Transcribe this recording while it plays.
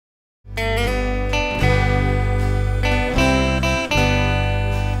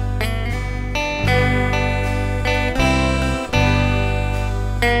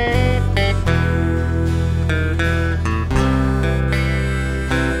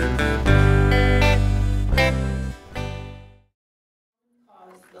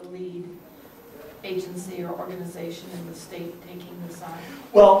organization in the state taking this on?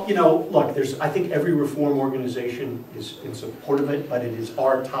 Well, you know, look, I think every reform organization is in support of it, but it is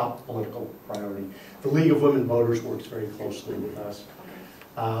our top political priority. The League of Women Voters works very closely with us.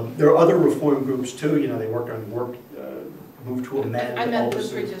 There are other reform groups too, you know, they work on move to amend. I meant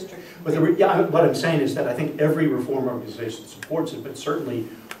this redistricting. But what I'm saying is that I think every reform organization supports it, but certainly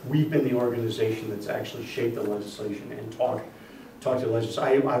we've been the organization that's actually shaped the legislation and talked to the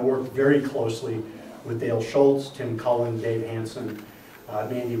legislation. I work very closely with Dale Schultz, Tim Cullen, Dave Hansen,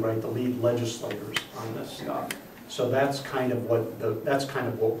 Mandy Wright, the lead legislators on this stuff. So that's kind of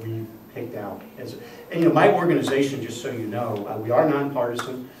what we picked out. And you know, my organization, just so you know, we are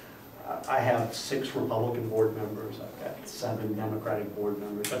nonpartisan. I have 6 Republican board members. I've got 7 Democratic board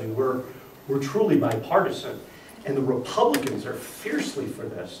members. I mean, we're truly bipartisan. And the Republicans are fiercely for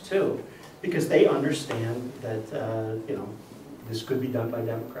this too, because they understand that you know, this could be done by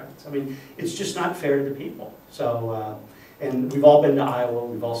Democrats. I mean, it's just not fair to the people. So, and we've all been to Iowa.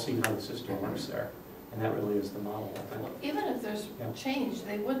 We've all seen how the system works there. And that really is the model, I think. Even if there's change,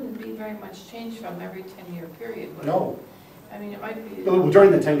 they wouldn't be very much change from every 10-year period, would No. it? I mean, it might be... Well,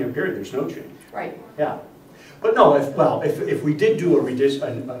 during the 10-year period, there's no change. Right. Yeah. But no, if we did do a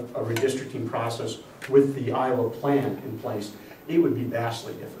redistricting process with the Iowa plan in place, it would be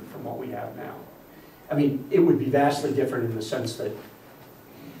vastly different from what we have now. I mean, it would be vastly different in the sense that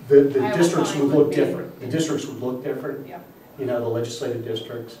the districts would look different. The districts would look different. Yeah. You know, the legislative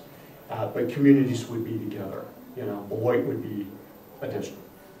districts, but communities would be together. You know, Beloit would be a district.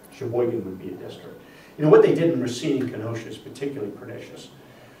 Sheboygan would be a district. You know, what they did in Racine and Kenosha is particularly pernicious.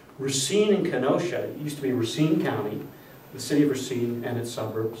 Racine and Kenosha, it used to be Racine County, the city of Racine and its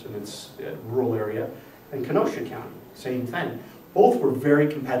suburbs and its rural area, and Kenosha County, same thing. Both were very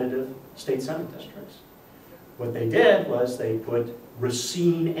competitive state senate districts. What they did was they put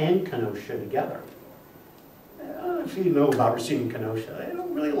Racine and Kenosha together. I don't know if you know about Racine and Kenosha, they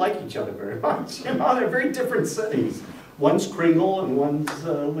don't really like each other very much. You know, they're very different cities. One's Kringle and one's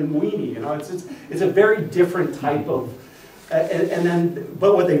Linguini. You know, it's a very different type of.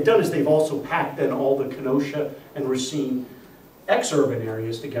 But what they've done is they've also packed in all the Kenosha and Racine ex-urban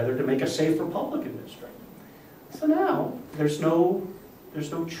areas together to make a safe Republican district. So now there's no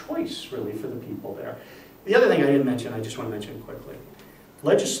choice really for the people there. The other thing I didn't mention, I just want to mention quickly.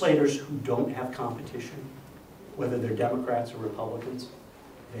 Legislators who don't have competition, whether they're Democrats or Republicans,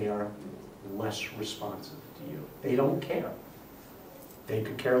 they are less responsive to you. They don't care. They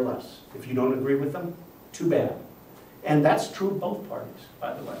could care less. If you don't agree with them, too bad. And that's true of both parties,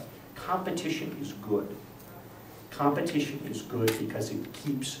 by the way. Competition is good. Competition is good because it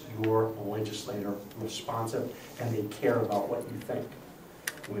keeps your legislator responsive and they care about what you think.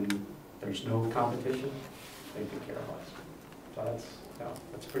 When there's no competition, they could care less. So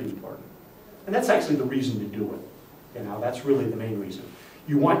that's pretty important. And that's actually the reason to do it. You know, that's really the main reason.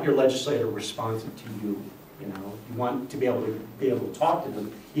 You want your legislator responsive to you. You know, you want to be able to talk to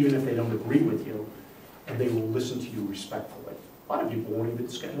them, even if they don't agree with you, and they will listen to you respectfully. A lot of people won't even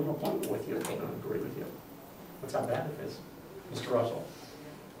schedule an appointment with you if they don't agree with you. That's how bad it is. Mr. Russell.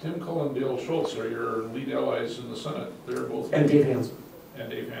 Tim Cullen and Dale Schultz are your lead allies in the Senate. They're both. And Dave Hansen. And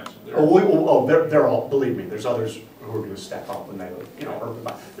Dave Hansen. They're all, believe me, there's others who are going to step up when they, you know,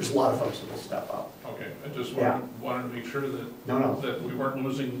 there's a lot of folks that will step up. Okay, I just wanted to make sure that that we weren't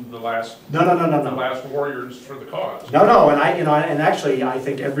losing the last the last warriors for the cause. No, and actually I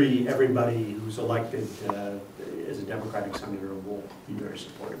think everybody who's elected as a Democratic senator will be very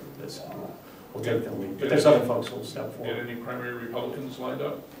supportive of this. We'll take the lead. But there's other folks who will step forward. Get any primary Republicans lined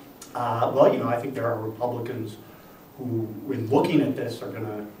up? Well, you know, I think there are Republicans who, when looking at this, are going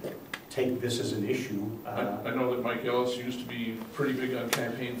to take this as an issue. I know that Mike Ellis used to be pretty big on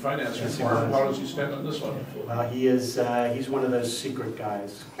campaign finance reform. How does he stand on this one? Well, he is. He's one of those secret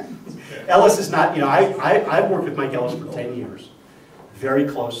guys. Okay. Ellis is not. You know, I've worked with Mike Ellis for 10 years, very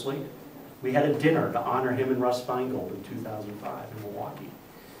closely. We had a dinner to honor him and Russ Feingold in 2005 in Milwaukee.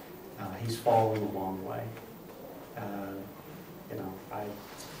 He's fallen a long way. You know,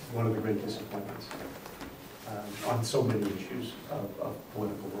 one of the great disappointments on so many issues of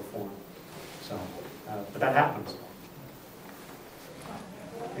political reform. So, but that happens.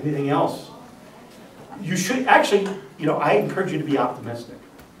 Anything else? You should actually, you know, I encourage you to be optimistic.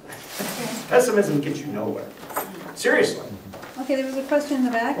 Pessimism gets you nowhere. Seriously. Okay, there was a question in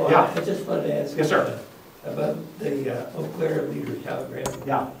the back. Well, yeah. I just wanted to ask. Yes, sir. About the Eau Claire leader telegram.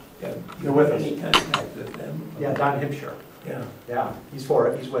 Yeah. You're with any contact with them? Yeah, Don Hipsher. Yeah. Yeah, he's for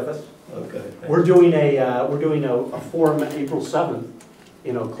it. He's with us. Okay. We're doing a forum April 7th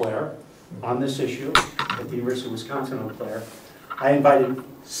in Eau Claire on this issue at the University of Wisconsin Eau Claire. I invited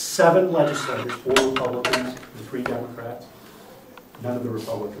 7 legislators, 4 Republicans and 3 Democrats. None of the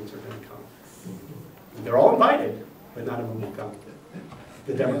Republicans are going to come. They're all invited, but none of them will come.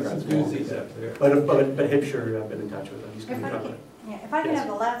 The Democrats will. Doozies up there. But Hipsher, I've been in touch with him. He's going to come. If I can Yes. have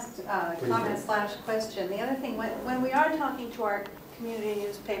the last Please comment do. slash question. The other thing, when we are talking to our community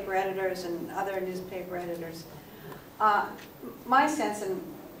newspaper editors and other newspaper editors, my sense, and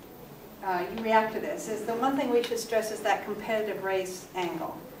you react to this, is the one thing we should stress is that competitive race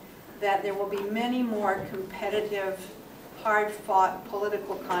angle. That there will be many more competitive, hard-fought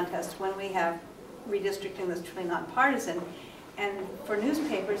political contests when we have redistricting that's truly nonpartisan. And for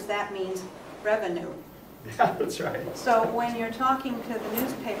newspapers, that means revenue. Yeah, that's right. So when you're talking to the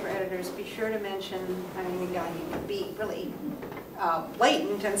newspaper editors, be sure to mention, I mean, you can be really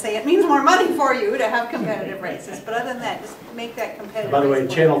blatant and say it means more money for you to have competitive races. But other than that, just make that competitive. By the way,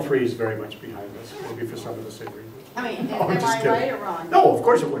 race Channel point. 3 is very much behind us, maybe for some of the same reasons. I mean, No, I'm am just I kidding. right or wrong? No, of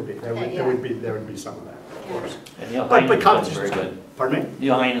course it would be. There Yeah. would be some of that, of Yeah. course. And Neil But Heinen's been competition's very good. good. Pardon me?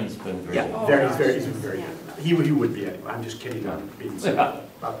 Neil Heinen's been very Yeah, good. Oh, very, gosh, very, yes, he's very yeah. good. He would be anyway. I'm just kidding on being silly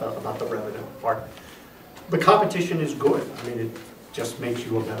about the revenue part. The competition is good. I mean, it just makes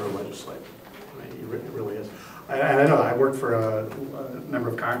you a better legislator. I mean, it really is. And I know, I worked for a member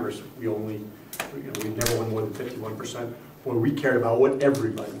of Congress. We never won more than 51%. Well, we cared about what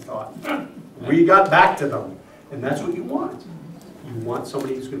everybody thought. We got back to them. And that's what you want. You want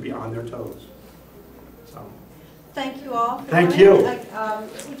somebody who's going to be on their toes. So. Thank you all. for Thank coming. you.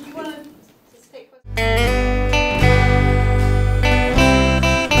 Would you want to take questions?